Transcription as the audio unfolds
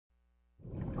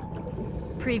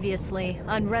Previously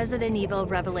on Resident Evil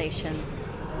Revelations.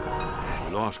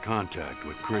 We lost contact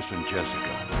with Chris and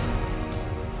Jessica.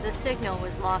 The signal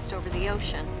was lost over the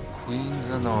ocean. Queen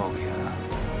Zenobia.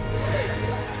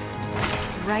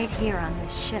 Right here on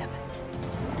this ship.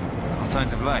 No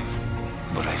signs of life,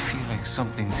 but I feel like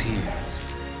something's here.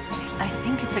 I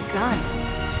think it's a gun.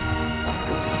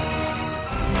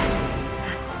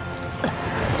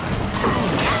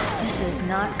 This is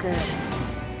not good.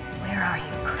 Where are you,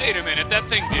 Chris? Wait a minute, that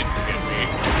thing didn't hit me.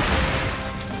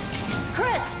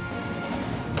 Chris!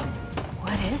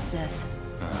 What is this?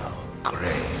 Oh,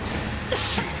 great.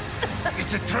 Shit.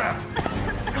 It's a trap.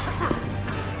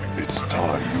 It's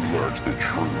time you learned the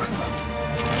truth.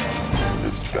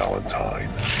 It's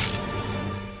Valentine.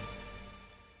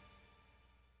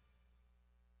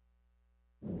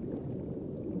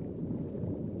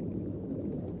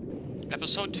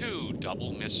 Episode 2,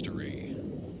 Double Mystery.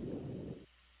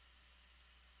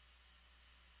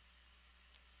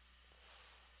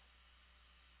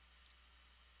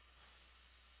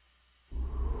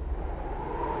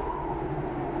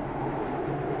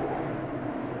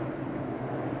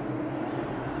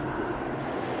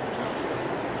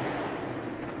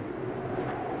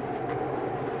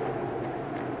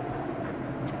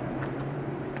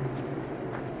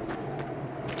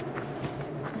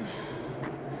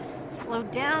 Slow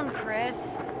down,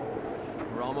 Chris.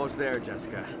 We're almost there,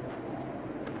 Jessica.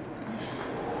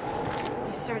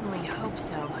 I certainly hope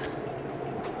so.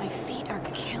 My feet are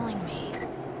killing me.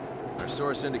 Our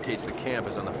source indicates the camp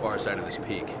is on the far side of this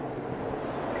peak.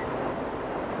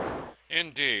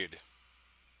 Indeed.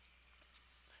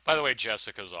 By the way,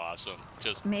 Jessica's awesome.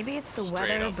 Just maybe it's the straight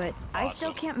weather, up but I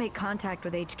still awesome. can't make contact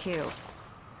with HQ.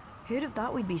 Who'd have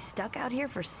thought we'd be stuck out here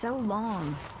for so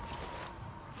long?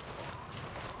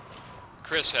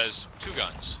 Chris has 2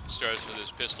 guns. He starts with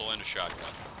his pistol and a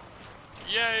shotgun.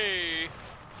 Yay!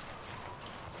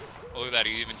 Oh, look at that,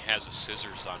 he even has his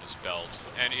scissors on his belt.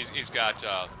 And he's got a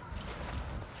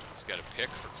pick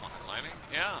for climbing?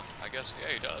 Yeah, I guess, yeah,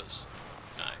 he does.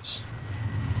 Nice.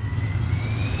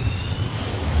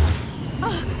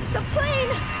 Oh, the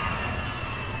plane!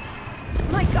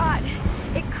 My God,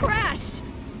 it crashed!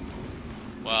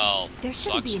 Well, there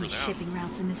shouldn't sucks be any for them. shipping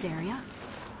routes in this area.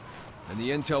 And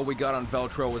the intel we got on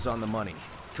Veltro was on the money.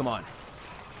 Come on.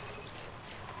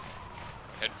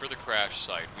 Head for the crash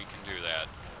site. We can do that.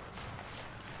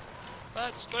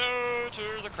 Let's go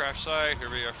to the crash site. Here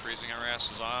we are, freezing our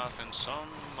asses off in some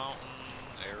mountain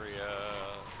area,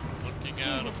 looking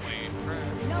at a plane crash.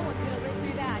 No one could have lived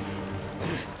through that.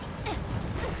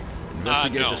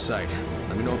 Investigate no. the site.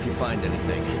 Let me know if you find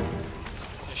anything.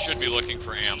 I should be looking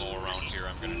for ammo around here.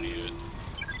 I'm gonna need it.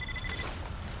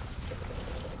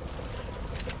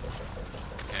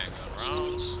 Handgun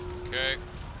rounds. Okay.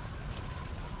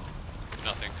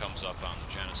 Nothing comes up on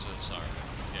the Genesis. All right.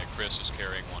 Yeah, Chris is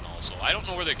carrying one also. I don't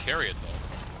know where they carry it though,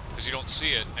 because you don't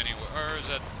see it anywhere. Or is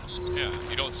that? Yeah,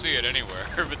 you don't see it anywhere,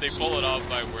 but they pull it out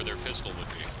by where their pistol would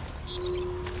be.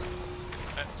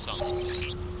 That's something.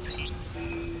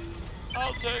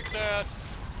 I'll take that.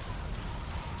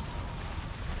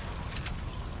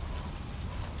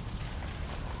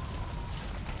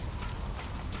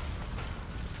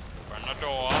 Open the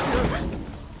door.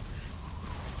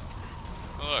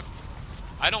 Look,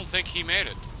 I don't think he made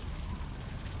it.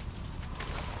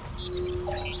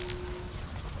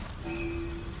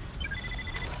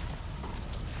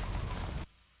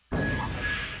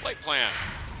 Flight plan.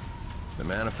 The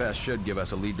manifest should give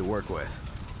us a lead to work with.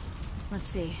 Let's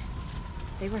see.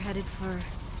 They were headed for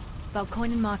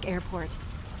Valkoinen Airport.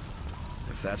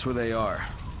 If that's where they are,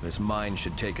 this mine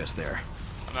should take us there.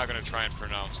 I'm not going to try and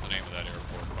pronounce the name of that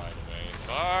airport, by the way.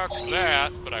 Fuck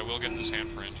that, but I will get this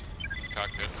handprint.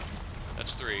 Cockpit.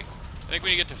 That's 3. I think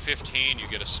when you get to 15, you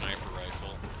get a sniper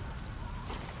rifle.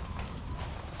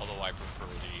 Although I prefer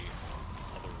the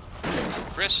other.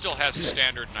 Chris still has a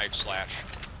standard knife slash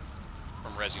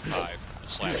from Resi 5, the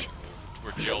slashing move,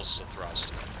 where Jill's is a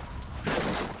thrust.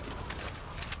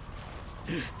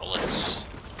 Bullets.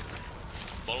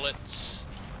 Bullets.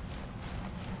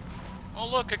 Oh,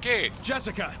 look, a gate.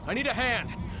 Jessica, I need a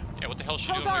hand. Yeah, what the hell's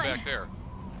she Hold doing on. way back there?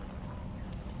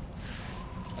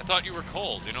 I thought you were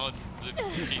cold. You know,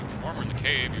 it'd be warmer in the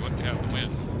cave. You wouldn't have the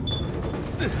wind.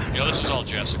 You know, this is all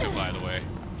Jessica, by the way.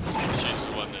 She's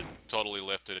the one that totally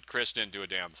lifted it. Chris didn't do a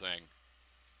damn thing.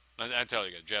 I tell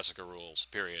you, Jessica rules,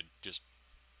 period. Just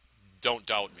don't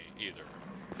doubt me, either.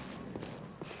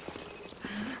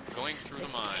 Going through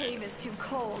This the mine. cave is too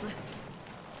cold.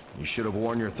 You should have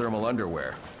worn your thermal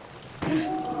underwear.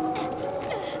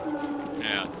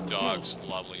 Yeah, dog's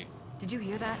lovely. Did you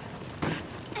hear that?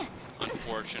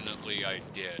 Unfortunately, I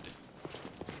did.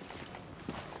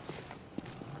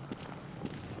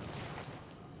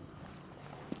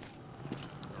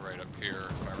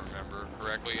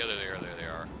 correctly. Yeah, there they are. There they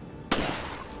are.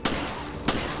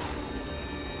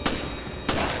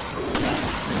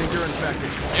 I think you're infected.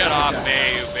 Get off me,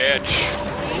 you bitch.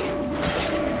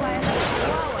 This is why I left you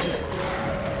flowers.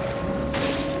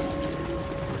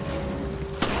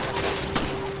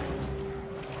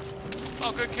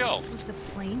 Oh, good kill. Was the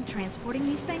plane transporting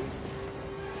these things?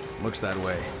 Looks that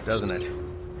way, doesn't it?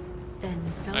 Then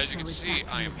As you Velcro can is see,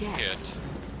 back I from am the dead. hit.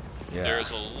 Yeah.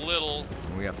 There's a little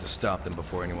We have to stop them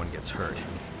before anyone gets hurt.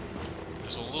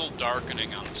 There's a little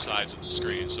darkening on the sides of the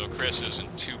screen, so Chris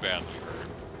isn't too badly hurt.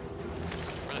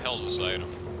 Where the hell's this item?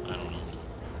 I don't know.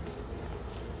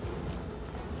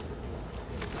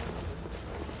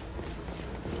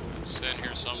 It's in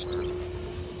here somewhere.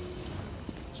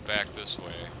 It's back this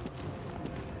way.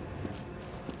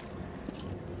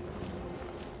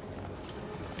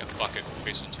 Yeah, fuck it.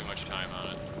 Wasting too much time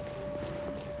on it.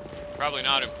 Probably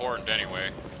not important anyway,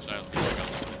 so I'll be back on.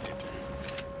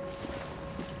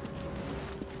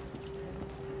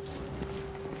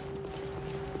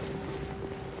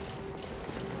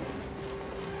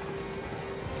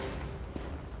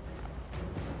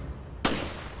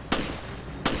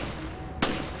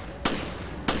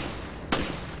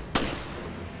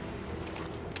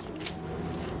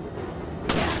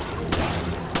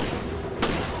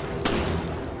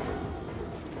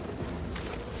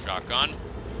 Shotgun.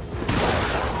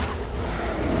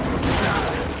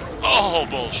 Oh,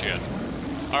 bullshit.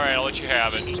 Alright, I'll let you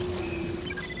have it.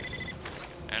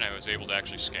 And I was able to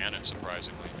actually scan it,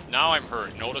 surprisingly. Now I'm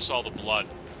hurt. Notice all the blood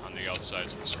on the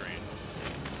outsides of the screen.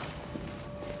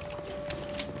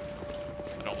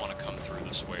 I don't want to come through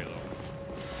this way, though.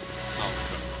 Oh,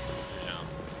 good. Yeah,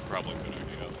 probably a good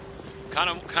idea.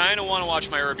 Kind of want to watch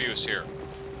my herb use here.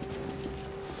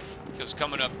 Because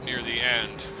coming up near the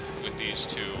end with these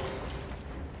two,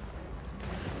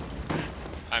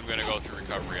 I'm going to go through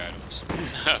recovery items.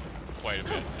 Quite a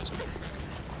bit, as a matter of fact.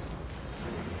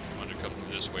 I wanted to come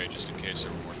through this way just in case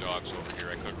there were more dogs over here.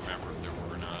 I couldn't remember if there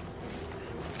were or not.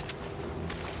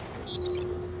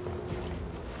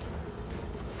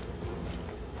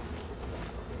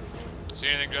 See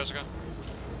anything, Jessica?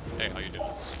 Hey, how you doing?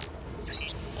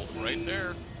 Oh, right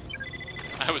there.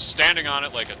 I was standing on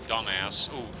it like a dumbass.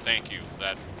 Ooh, thank you.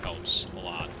 That helps a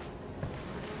lot.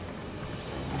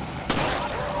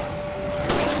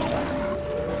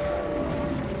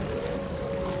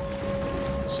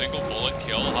 Single bullet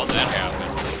kill? How'd that happen?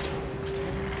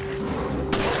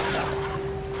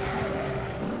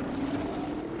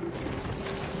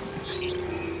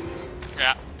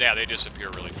 Yeah, they disappear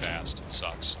really fast. It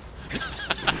sucks.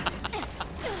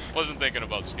 Wasn't thinking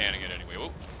about scanning it anyway.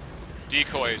 Whoop.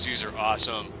 Decoys, these are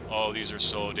awesome. Oh, these are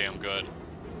so damn good.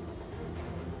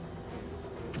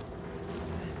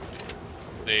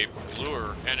 They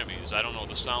lure enemies. I don't know,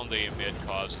 the sound they emit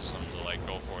causes them to, like,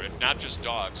 go for it. Not just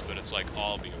dogs, but it's like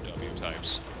all BOW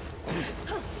types. I'll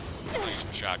use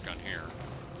my shotgun here.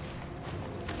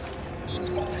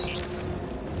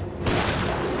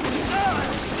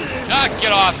 Ah,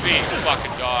 get off me, you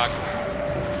fucking dog.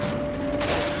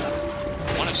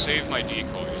 I want to save my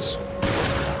decoys.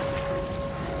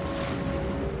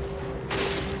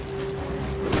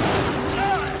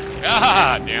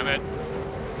 Ah, damn it.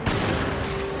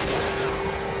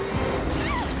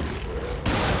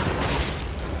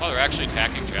 Oh, they're actually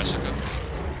attacking Jessica.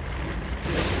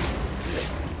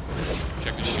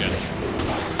 Check this shit.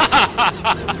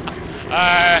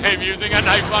 I'm using a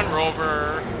knife on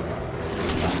Rover.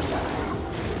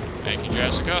 Thank you,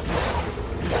 Jessica.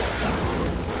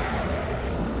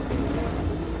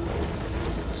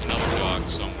 There's another dog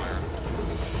somewhere.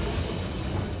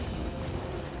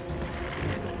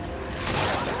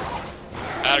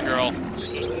 Atta girl.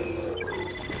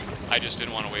 I just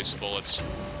didn't want to waste the bullets.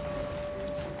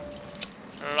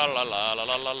 La la la la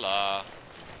la la la.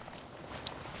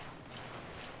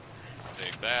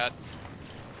 Take that.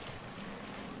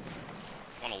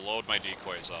 I want to load my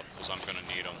decoys up because I'm going to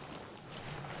need them.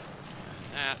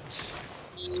 That.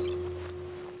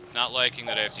 Not liking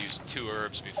that I have to use 2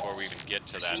 herbs before we even get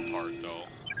to that part, though.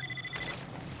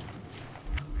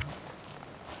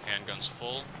 Handgun's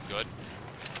full. Good.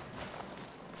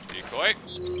 Decoy. I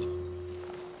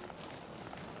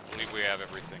believe we have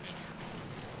everything in here.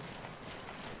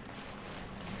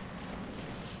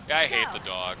 Yeah, I hate the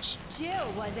dogs.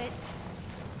 Jill, was it?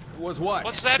 Was what?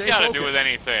 What's that got to do with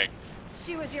anything?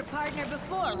 She was your partner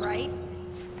before, right?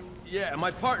 Yeah,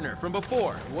 my partner from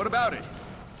before. What about it?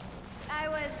 I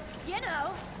was,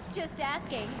 just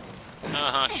asking.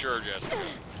 Uh-huh, sure, Jessica.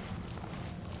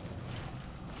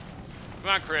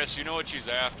 Come on, Chris, you know what she's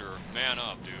after. Man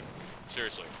up, dude.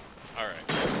 Seriously.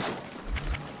 Alright.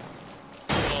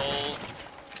 Full.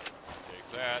 Take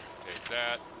that, take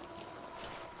that.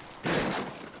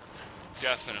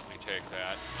 Definitely take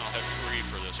that. I'll have 3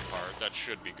 for this part. That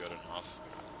should be good enough.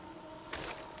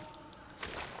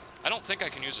 I don't think I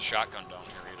can use a shotgun down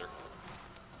here either.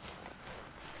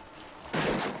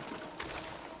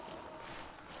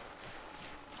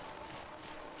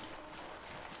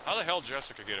 How the hell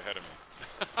Jessica get ahead of me?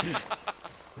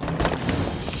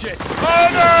 Shit! Oh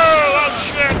no! Oh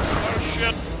shit! Oh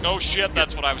shit! Oh shit,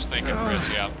 that's what I was thinking, Chris,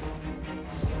 yeah.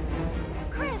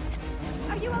 Chris,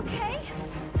 are you okay?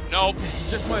 Nope. It's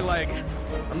just my leg.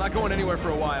 I'm not going anywhere for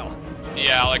a while.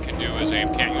 Yeah, all I can do is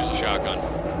aim, can't use a shotgun.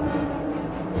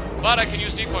 But I can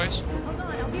use decoys. Hold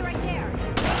on, I'll be right there.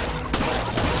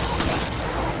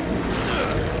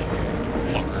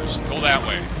 Fuckers, go that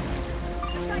way.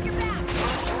 I've got your back.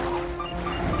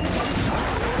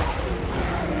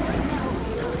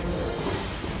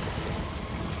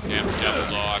 Damn devil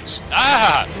dogs.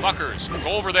 Ah! Fuckers,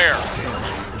 go over there.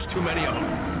 Damn, there's too many of them.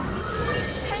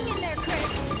 Hang in there,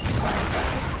 Chris.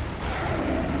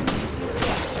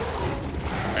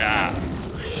 Yeah,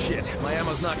 Shit, my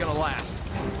ammo's not gonna last.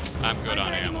 I'm good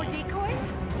on Any more ammo. decoys?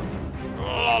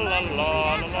 La la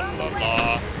la la la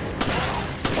la.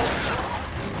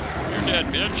 You're dead,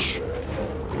 bitch.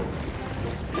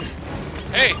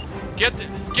 Hey,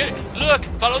 look,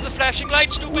 follow the flashing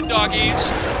light, stupid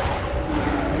doggies.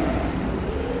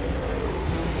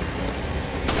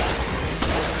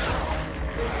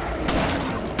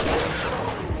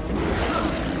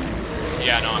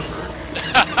 Yeah, no, I'm hurt.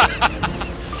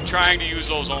 Trying to use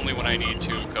those only when I need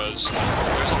to, because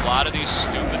there's a lot of these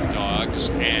stupid dogs,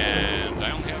 and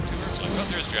I only have 2 herbs left. Oh,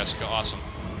 there's Jessica, awesome.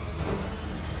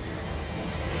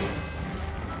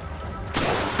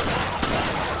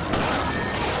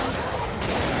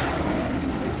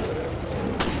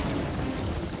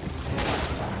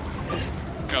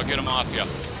 I'll get him off you.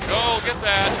 Go, get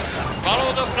that.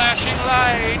 Follow the flashing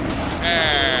light.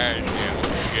 And, oh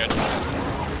shit.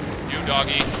 You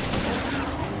doggy.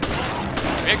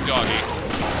 Big doggy.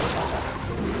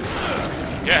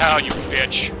 Yeah, you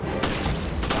bitch.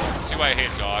 See why I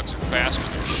hate dogs? They're faster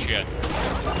than shit.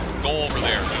 Go over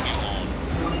there. Leave me alone.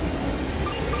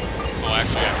 Oh,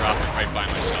 actually, I dropped it right by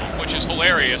myself, which is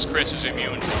hilarious. Chris is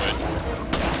immune to it.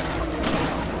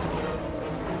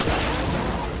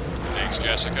 Thanks,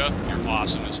 Jessica. You're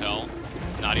awesome as hell.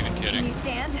 Not even Can kidding. you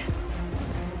stand?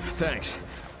 Thanks.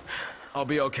 I'll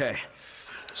be okay.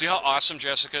 See how awesome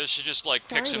Jessica is? She just, like,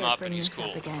 picks Sorry him to up and bring he's this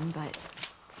cool. up again, but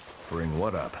Bring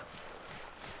what up?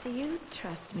 do you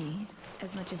trust me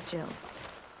as much as Jill?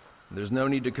 There's no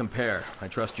need to compare. I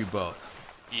trust you both.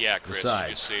 Yeah, Chris, you Besides,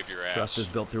 just saved your ass. trust is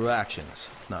built through actions,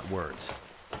 not words.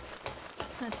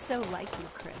 That's so like you,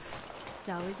 Chris. It's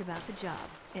always about the job,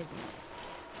 isn't it?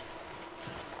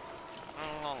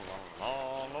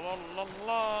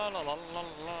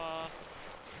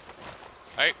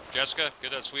 Hey, Jessica,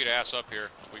 get that sweet ass up here.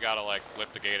 We gotta, like,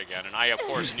 lift the gate again. And I, of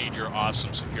course, need your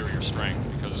awesome superior strength,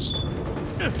 because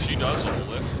she does all the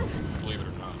lift, believe it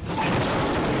or not.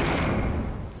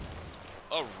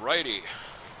 Alrighty.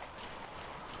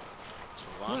 Let's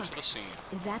move on to the scene.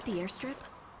 Is that the airstrip?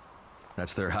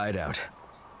 That's their hideout.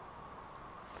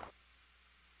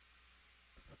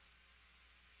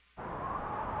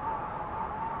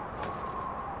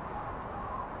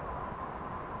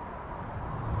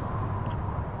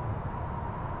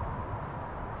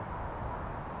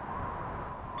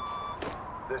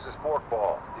 This is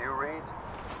Forkball. Do you read?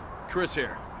 Chris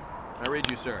here. I read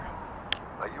you, sir.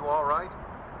 Are you all right?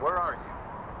 Where are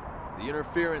you? The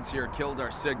interference here killed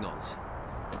our signals.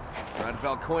 We're at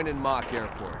Valkoinen Mock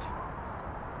Airport.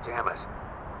 Damn it.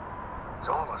 It's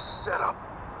all a setup.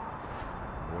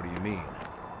 What do you mean?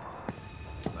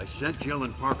 I sent Jill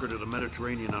and Parker to the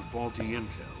Mediterranean on faulty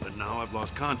intel, and now I've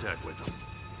lost contact with them.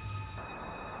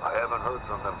 I haven't heard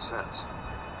from them since.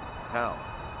 How?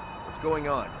 What's going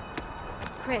on?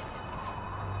 Chris,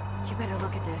 you better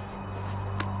look at this.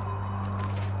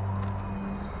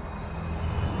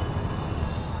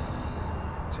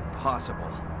 It's impossible.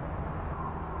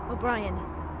 O'Brien,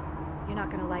 you're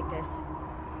not gonna like this.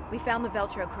 We found the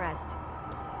Veltro crest.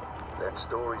 Then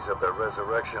stories of their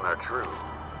resurrection are true.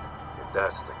 If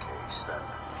that's the case, then...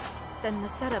 Then the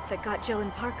setup that got Jill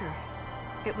and Parker.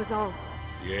 It was all...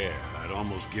 Yeah, I'd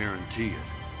almost guarantee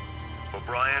it.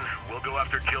 O'Brien, we'll go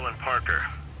after Jill and Parker.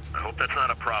 I hope that's not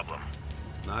a problem.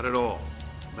 Not at all.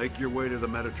 Make your way to the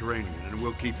Mediterranean, and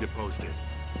we'll keep you posted.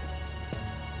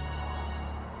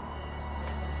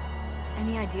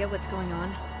 Any idea what's going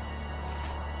on?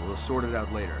 We'll sort it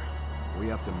out later. We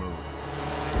have to move.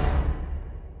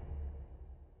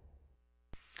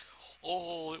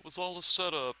 Oh, it was all a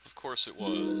setup. Of course it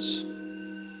was.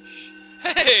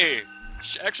 Hey!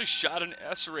 Actually shot an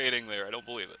S rating there. I don't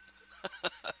believe it.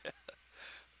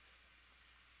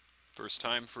 First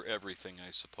time for everything,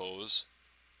 I suppose.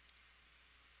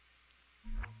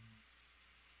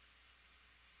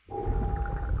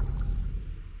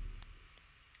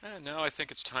 And now I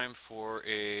think it's time for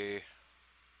a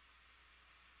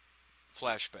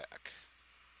flashback.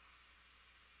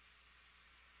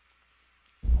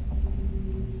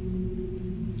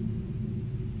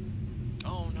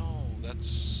 Oh no,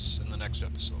 that's in the next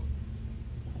episode.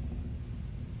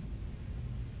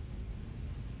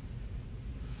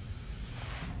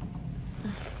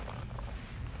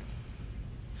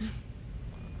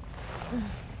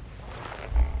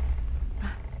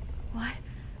 What?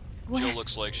 Jill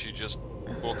looks like she just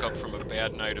woke up from a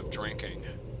bad night of drinking.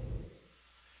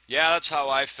 Yeah, that's how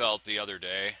I felt the other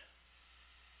day.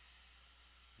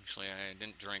 Actually, I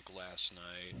didn't drink last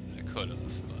night. I could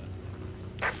have,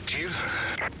 but... Jill?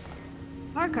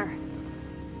 Parker.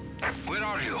 Where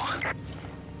are you?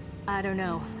 I don't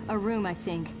know. A room, I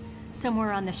think.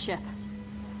 Somewhere on the ship.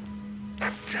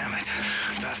 Damn it.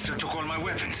 Bastard took all my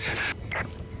weapons.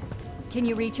 Can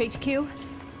you reach HQ?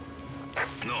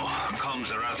 No,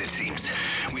 comms are out, it seems.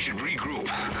 We should regroup.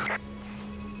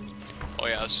 Oh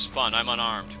yeah, this is fun. I'm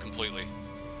unarmed completely.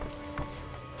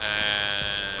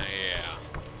 Yeah.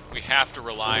 We have to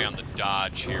rely on the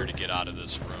dodge here to get out of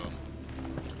this room.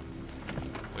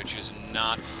 Which is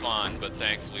not fun, but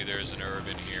thankfully there's an herb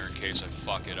in here in case I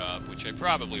fuck it up, which I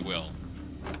probably will.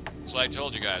 So I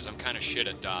told you guys, I'm kind of shit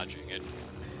at dodging. It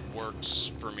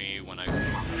works for me when it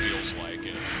feels like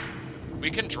it. We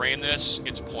can drain this.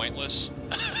 It's pointless.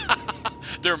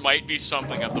 There might be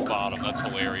something at the bottom. That's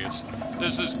hilarious.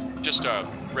 This is just a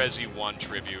Resi 1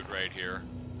 tribute right here.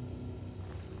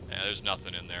 Yeah, there's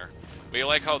nothing in there. But you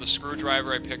like how the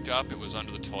screwdriver I picked up, it was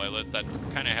under the toilet? That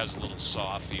kind of has a little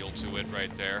saw feel to it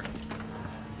right there.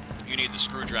 You need the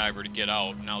screwdriver to get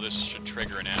out. Now this should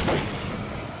trigger an enemy.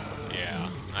 Yeah,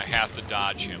 I have to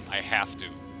dodge him. I have to.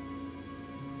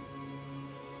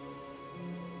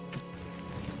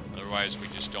 Otherwise, we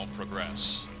just don't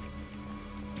progress.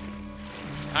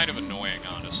 Kind of annoying,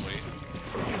 honestly.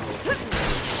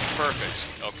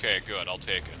 Perfect. Okay, good. I'll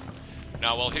take it.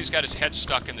 Now, while he's got his head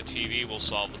stuck in the TV, we'll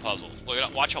solve the puzzle. Look at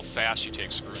that. Watch how fast she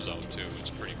takes screws out, too. It's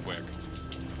pretty quick.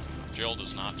 Jill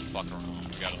does not fuck around.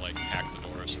 We gotta, like, hack the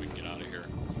door so we can get out of here.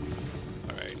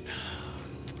 Alright.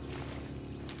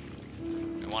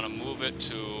 We want to move it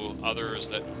to others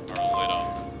that are lit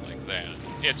up, like that.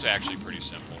 It's actually pretty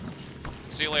simple.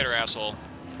 See you later, asshole.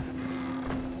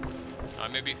 I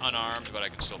may be unarmed, but I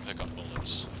can still pick up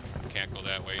bullets. Can't go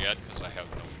that way yet, because I have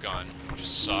no gun, which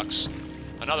sucks.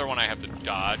 Another one I have to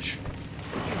dodge.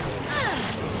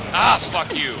 Ah,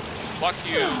 fuck you. Fuck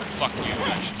you. Fuck you,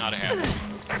 bitch. Not a habit.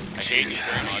 I hate you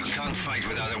very much. You can't fight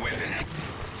without a weapon.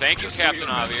 Thank you, Captain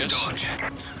Obvious.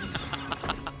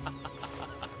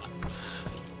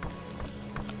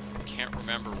 Can't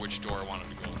remember which door I wanted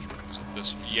to go through. Is it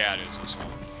this? Yeah, it is this one.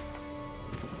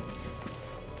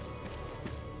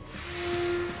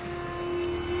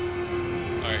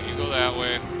 Alright, you go that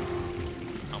way.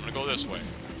 I'm gonna go this way.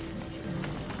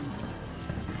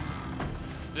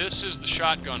 This is the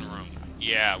shotgun room.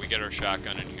 Yeah, we get our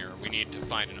shotgun in here. We need to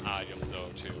find an item,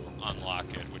 though, to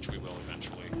unlock it, which we will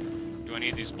eventually. Do I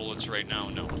need these bullets right now?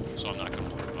 No, so I'm not going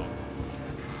to worry about it.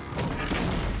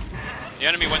 The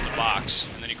enemy went in the box,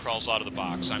 and then he crawls out of the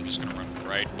box. I'm just going to run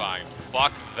right by him.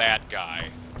 Fuck that guy.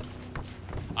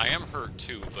 I am hurt,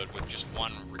 too, but with just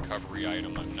one recovery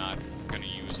item, I'm not going to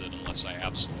use it unless I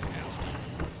absolutely have to.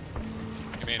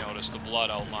 You may notice the blood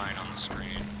outline on the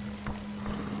screen.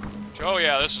 Oh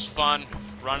yeah, this is fun.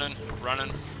 Running,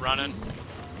 running, running.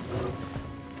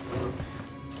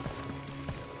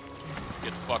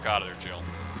 Get the fuck out of there, Jill.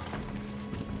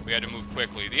 We had to move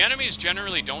quickly. The enemies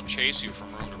generally don't chase you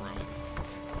from room to room.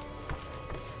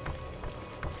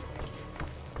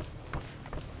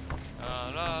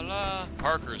 La la.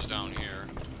 Parker's down here.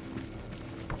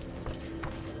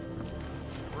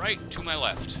 Right to my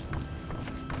left.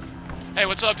 Hey,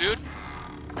 what's up, dude?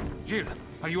 Jill,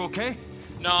 are you okay?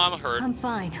 No, I'm hurt. I'm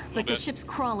fine, but the ship's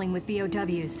crawling with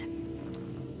BOWs.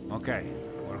 Okay,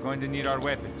 we're going to need our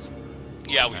weapons.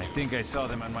 Yeah, we I think I saw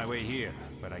them on my way here,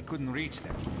 but I couldn't reach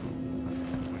them.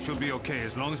 We should be okay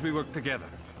as long as we work together.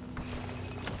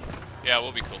 Yeah,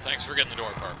 we'll be cool. Thanks for getting the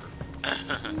door, Parker.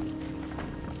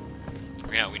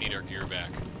 Yeah, we need our gear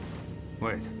back.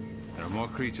 Wait, there are more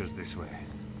creatures this way.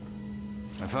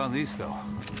 I found these, though.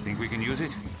 Think we can use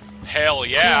it? Hell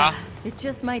yeah! It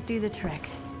just might do the trick.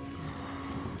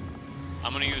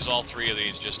 I'm gonna use all three of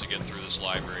these just to get through this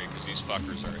library, because these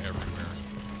fuckers are everywhere.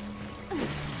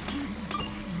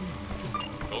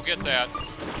 Go get that. The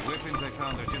weapons I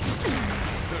found are just...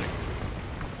 Hurry.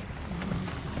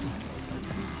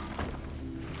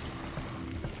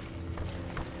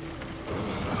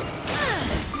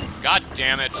 God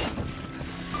damn it.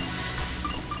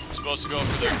 You're supposed to go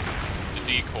for the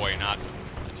decoy, not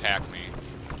attack me.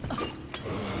 Get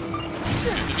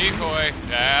the decoy.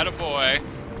 Attaboy.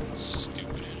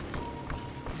 Stupid enemy.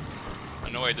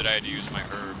 Annoyed that I had to use my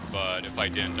herb, but if I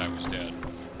didn't, I was dead.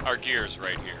 Our gear's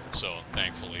right here, so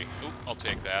thankfully. Oop, I'll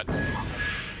take that.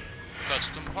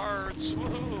 Custom parts.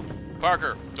 Woohoo!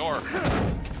 Parker, door.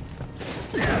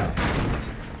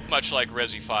 Much like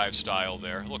Resi 5 style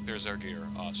there. Look, there's our gear.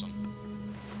 Awesome.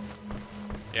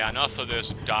 Yeah, enough of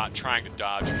this trying to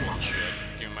dodge bullshit.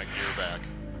 Give me my gear back.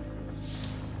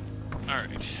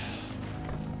 Alright.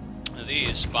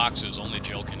 These boxes, only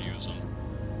Jill can use them.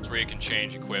 It's where you can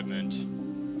change equipment,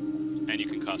 and you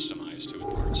can customize too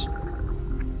with parts.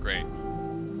 Great.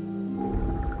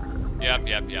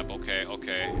 Yep, okay.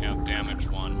 Yep, damage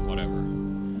 1, whatever.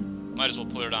 Might as well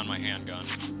put it on my handgun.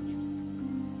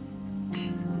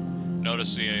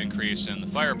 Notice the increase in the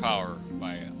firepower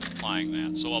by applying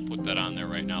that, so I'll put that on there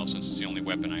right now since it's the only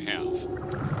weapon I have.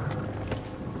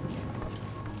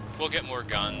 We'll get more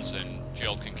guns, and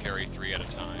Jill can carry 3 at a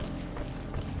time.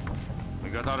 We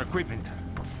got our equipment.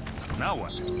 Now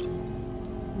what?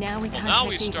 Now we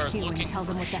contact HQ and tell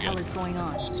them what the hell is going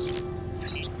on.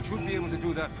 We should be able to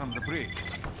do that from the bridge.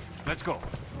 Let's go.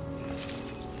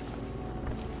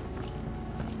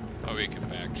 Oh, we can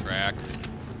backtrack.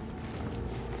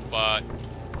 But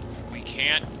we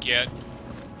can't get...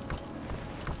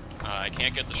 I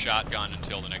can't get the shotgun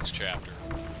until the next chapter. I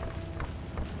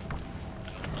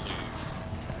don't believe.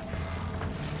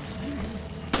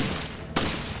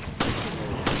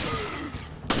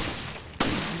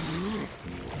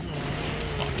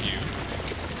 Fuck you.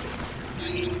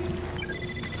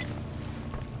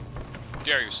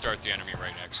 Dare you start the enemy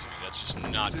right next to me. That's just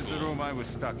not cool. This is the room I was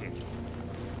stuck in.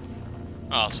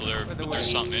 Oh, so there's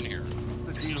something in here. What's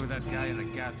the deal with that guy in the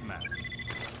gas mask?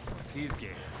 What's his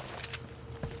game?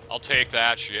 I'll take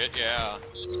that shit, yeah.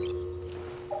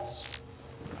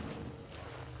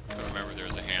 I remember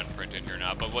there's a handprint in here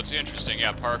now, but what's interesting,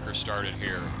 yeah, Parker started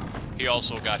here. He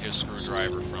also got his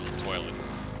screwdriver from the toilet.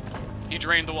 He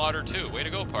drained the water too. Way to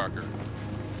go, Parker.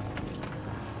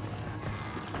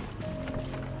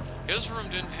 His room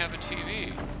didn't have a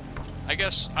TV. I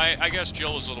guess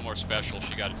Jill was a little more special.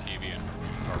 She got a TV and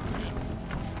Parker did.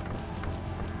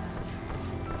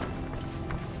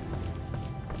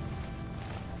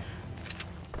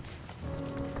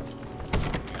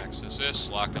 Access this,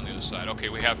 locked on the other side. Okay,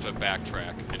 we have to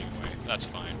backtrack anyway. That's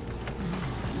fine.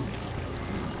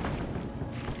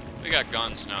 We got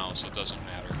guns now, so it doesn't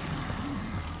matter.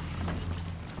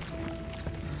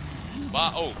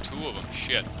 Oh, 2 of them.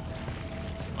 Shit.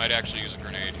 Might actually use a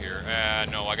grenade here.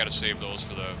 No, I gotta save those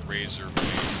for the razor blade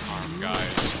arm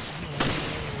guys.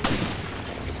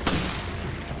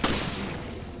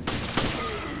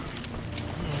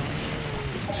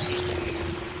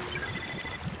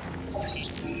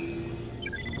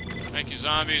 Thank you,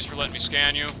 zombies, for letting me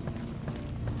scan you.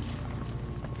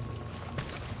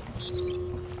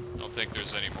 Don't think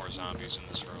there's any more zombies in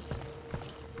this room.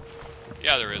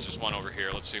 Yeah, there is. There's one over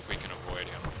here. Let's see if we can avoid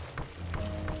him.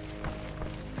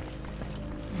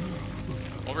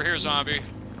 Over here, zombie.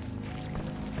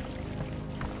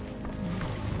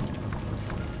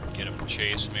 Get him to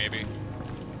chase, maybe.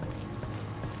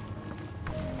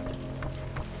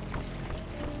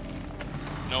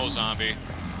 No, zombie.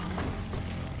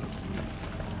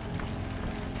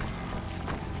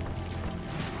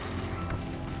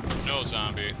 No,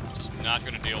 zombie. Just not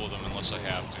gonna deal with him unless I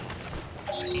have to.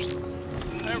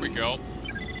 There we go.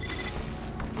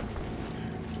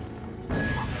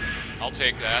 I'll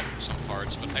take that, some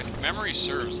parts, but if memory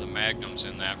serves, the Magnum's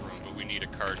in that room, but we need a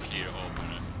card key to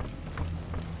open it.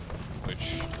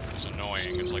 Which is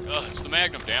annoying. It's like, ugh, it's the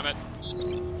Magnum, damn it!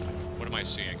 What am I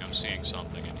seeing? I'm seeing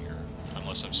something in here.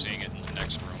 Unless I'm seeing it in the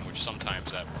next room, which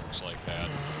sometimes that works like that.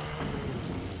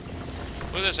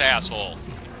 Look at this asshole.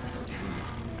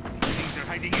 Things are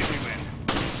hiding everywhere.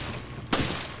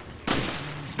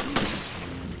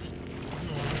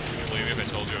 If I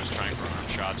told you I was trying for arm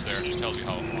shots there, it tells you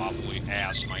how awfully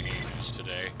ass my aim is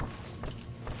today.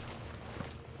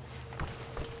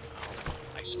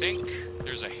 I think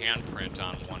there's a handprint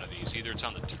on one of these. Either it's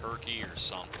on the turkey or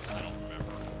something. I don't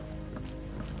remember.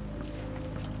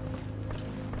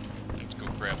 Let's go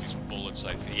grab these bullets.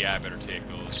 Yeah, I better take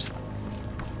those.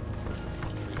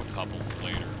 Leave a couple for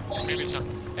later. Or maybe it's on...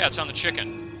 Yeah, it's on the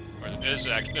chicken. Or this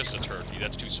is a turkey.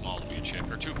 That's too small to be a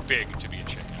chicken. Or too big to be a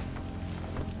chicken.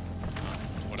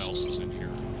 What else is in here?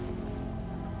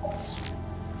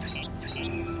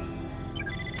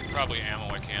 Probably ammo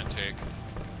I can't take.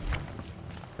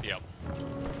 Yep.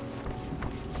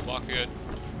 Fuck it.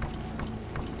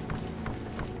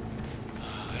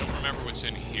 I don't remember what's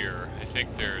in here. I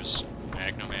think there's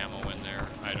Magnum ammo in there.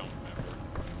 I don't remember.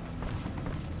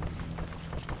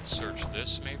 Search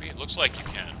this, maybe? It looks like you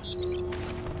can.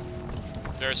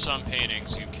 There are some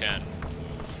paintings you can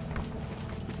move.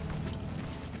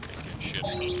 Get shit.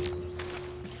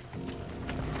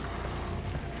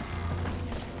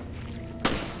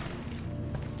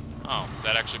 Oh,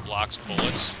 that actually blocks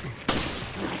bullets.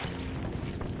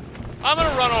 I'm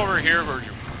gonna run over here, or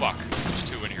fuck. There's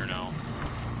two in here now.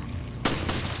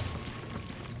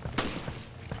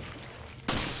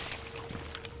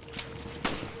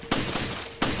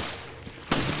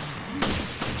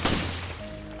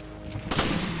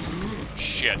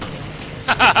 Shit.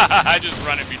 I just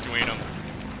run in between them.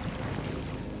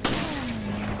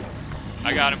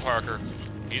 I got him, Parker.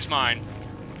 He's mine.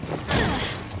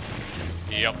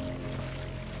 Yep.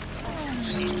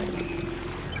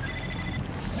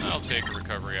 I'll take a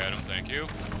recovery item, thank you.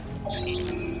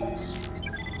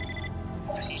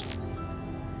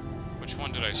 Which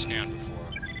one did I scan before?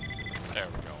 There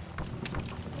we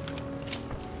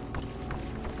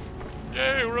go.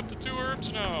 Yay, we're up to 2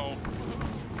 herbs now.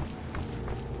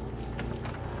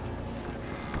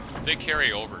 They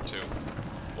carry over, too.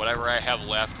 Whatever I have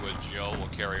left with Jill will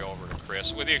carry over to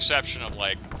Chris, with the exception of,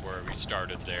 like, where we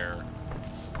started there.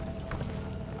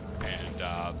 And,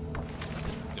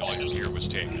 all your gear was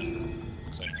taken.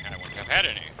 Because I wouldn't have had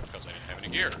any, because I didn't have any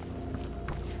gear.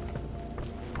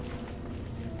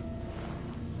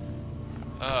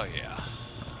 Oh, yeah.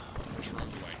 Which room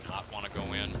do I not want to go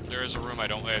in? There is a room I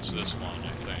don't... It's this one,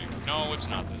 I think. No, it's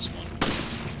not this one.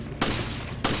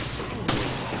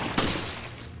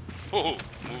 Ooh,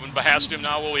 moving past him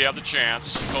now while we have the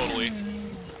chance. Totally.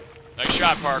 Nice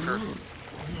shot, Parker.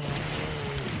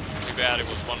 Too bad it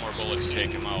was one more bullet to take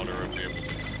him out, or I'd be able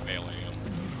to melee him.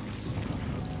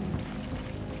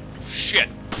 Shit!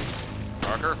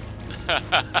 Parker?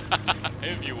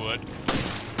 If you would.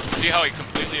 See how he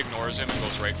completely ignores him and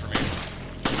goes right for me?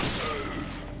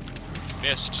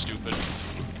 Missed, stupid.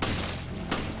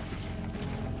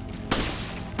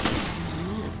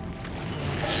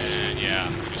 And yeah,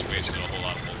 we just wasted a whole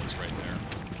lot of bullets right there.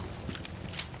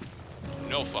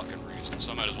 No fucking reason,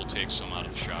 so I might as well take some out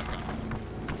of the shotgun.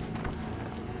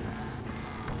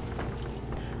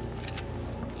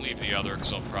 Leave the other,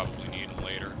 because I'll probably need them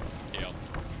later. Yep.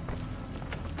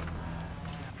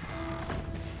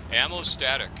 Ammo's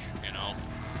static, you know?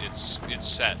 It's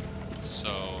set. So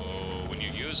when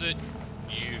you use it,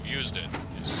 you've used it.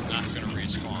 It's not going to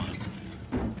respawn.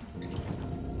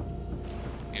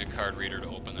 Need a card reader to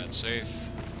open that safe.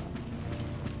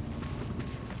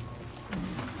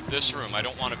 This room, I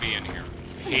don't want to be in here.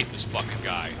 I hate this fucking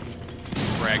guy.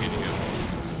 Fragging him.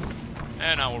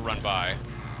 And I will run by.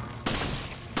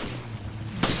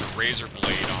 Mr. Razor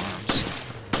Blade Arms.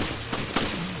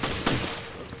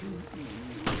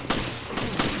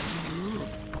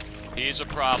 He's a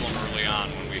problem early on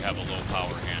when we have a low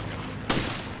power handgun.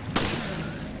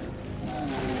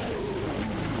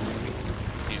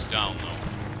 He's down though.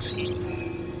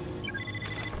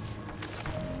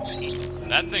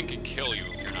 That thing can kill you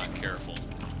if you're not careful.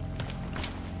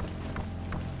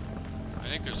 I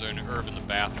think there's an herb in the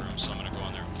bathroom, so I'm gonna go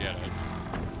in there and get it.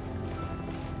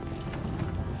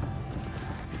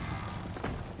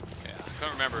 Yeah, I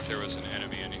couldn't remember if there was an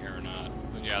enemy in here or not.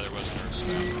 But yeah, there was an herb in the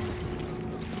bathroom.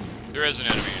 There is an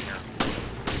enemy in here.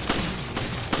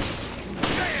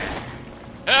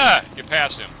 Ah! Get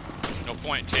past him. No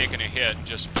point in taking a hit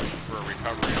just for a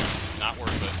recovery. Not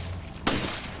worth it.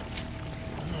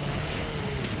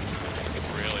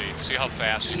 Really. See how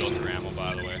fast you go through ammo,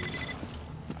 by the way?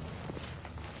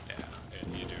 Yeah,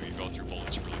 you do. You go through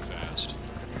bullets really fast.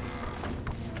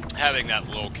 Having that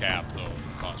low cap, though,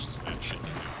 causes that shit to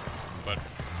happen. But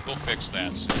we'll fix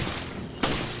that soon.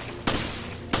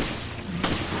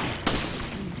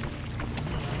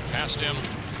 Past him.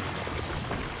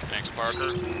 Thanks, Parker.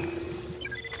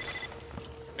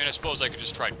 I mean, I suppose I could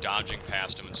just try dodging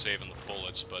past him and saving the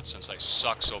bullets, but since I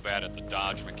suck so bad at the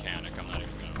dodge mechanic, I'm not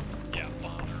even gonna, yeah,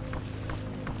 bother.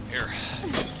 Here,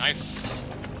 knife.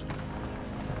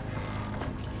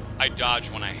 I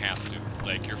dodge when I have to.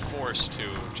 Like, you're forced to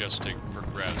just to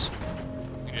progress.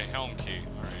 Need a helm key,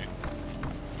 alright.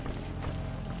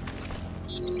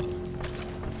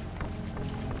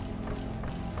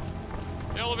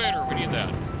 Elevator, we need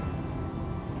that.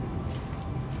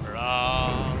 La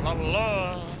la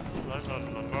la la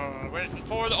la la. Waiting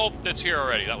for the. Oh, that's here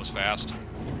already. That was fast.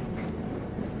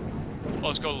 Well,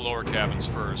 let's go to the lower cabins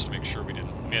first. Make sure we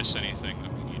didn't miss anything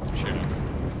that we need to check.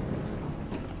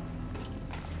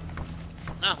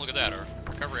 Ah, look at that, our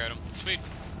recovery item. Sweet.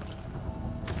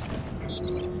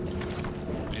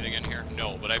 Anything in here?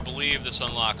 No, but I believe this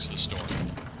unlocks the store.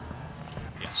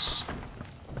 Yes.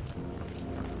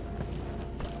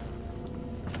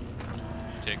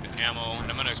 Take the ammo, and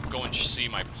I'm gonna go and see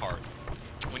my part.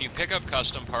 When you pick up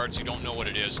custom parts, you don't know what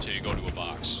it is till you go to a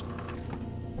box.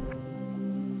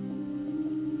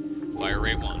 Fire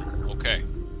rate 1. Okay.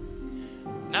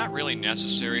 Not really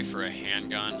necessary for a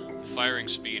handgun. Firing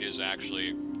speed is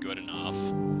actually good enough.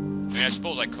 I mean, I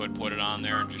suppose I could put it on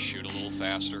there and just shoot a little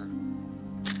faster.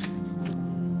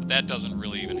 But that doesn't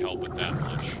really even help with that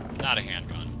much. Not a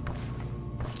handgun.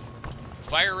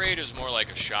 Fire rate is more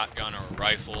like a shotgun or a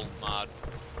rifle mod.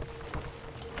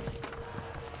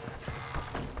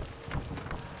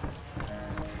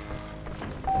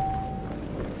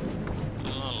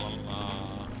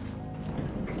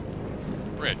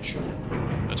 Bridge.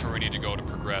 That's where we need to go to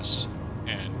progress,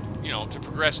 and, you know, to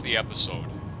progress the episode.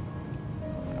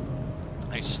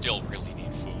 I still really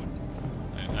need food.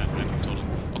 I'm totally...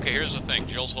 Okay, here's the thing.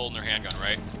 Jill's holding her handgun,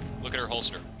 right? Look at her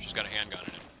holster. She's got a handgun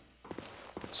in it.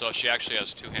 So she actually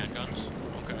has 2 handguns?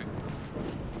 Okay.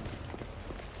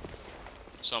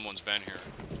 Someone's been here.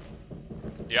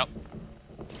 Yep.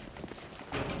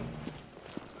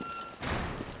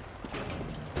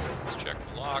 Let's check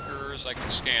the lockers. I can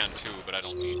scan too, but I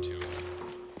don't need to.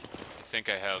 I think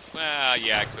I have...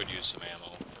 yeah, I could use some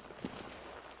ammo.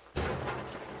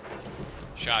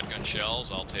 Shotgun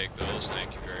shells, I'll take those,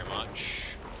 thank you very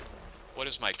much. What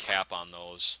is my cap on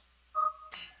those?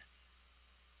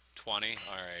 20?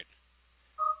 Alright.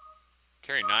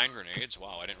 Carry 9 grenades?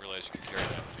 Wow, I didn't realize you could carry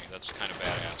that many. That's kind of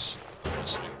badass,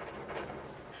 honestly.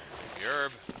 Take the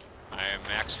herb. I am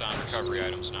maxed on recovery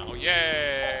items now.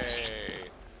 Yay!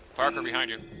 Parker, behind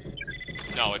you.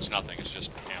 No, it's nothing. It's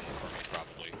just ammo for me,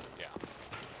 probably. Yeah.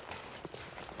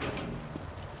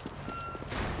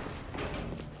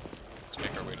 Let's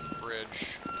make our way to the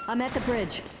bridge. I'm at the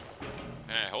bridge.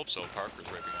 I hope so.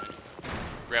 Parker's right behind you.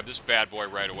 Grab this bad boy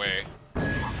right away.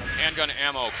 Handgun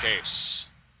ammo case.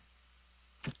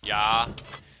 Yeah.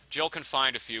 Jill can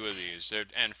find a few of these,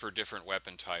 and for different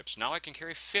weapon types. Now I can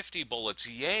carry 50 bullets.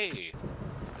 Yay!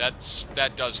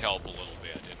 That does help a little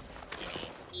bit. It,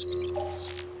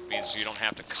 means you don't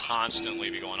have to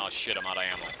constantly be going, oh shit, I'm out of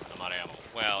ammo. I'm out of ammo.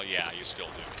 Well, yeah, you still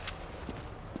do.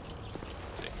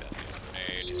 Take that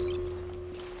grenade.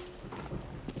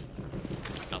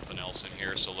 Nothing else in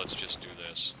here, so let's just do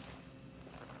this.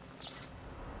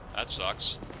 That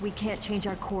sucks. We can't change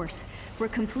our course. We're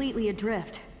completely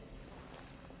adrift.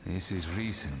 This is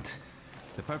recent.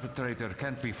 The perpetrator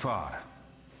can't be far.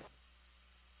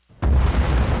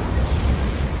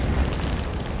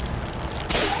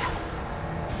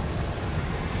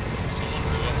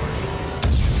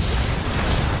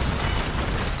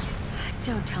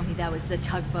 Don't tell me that was the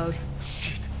tugboat.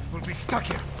 Shit, we'll be stuck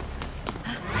here.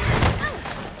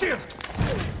 Jill!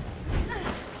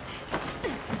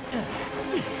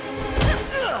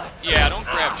 Yeah, don't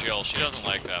grab Jill. She doesn't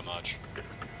like that much.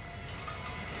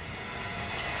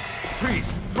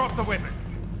 Freeze! Drop the weapon!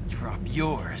 Drop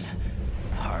yours,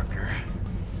 Parker.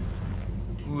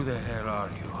 Who the hell are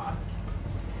you?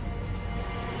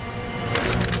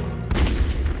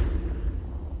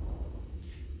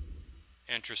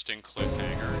 Interesting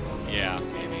cliffhanger. Yeah,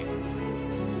 maybe.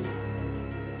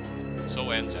 So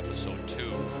ends episode 2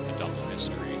 of the Double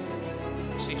Mystery.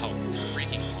 Let's see how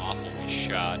freaking awful we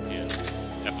shot in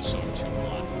episode 2-1.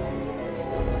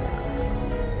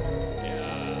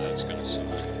 Yeah, that's gonna suck.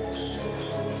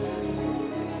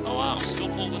 Oh wow, still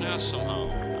pulled an S somehow.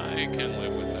 I can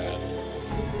live with that.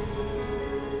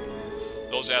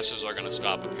 Those S's are gonna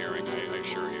stop appearing, I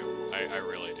assure you. I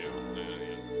really do.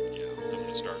 Yeah, I'm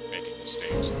gonna start making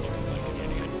mistakes and looking like an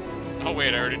idiot. Oh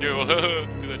wait, I already do.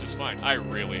 Do that just fine. I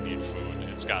really need food.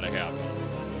 It's gotta happen.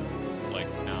 Like,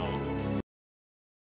 now.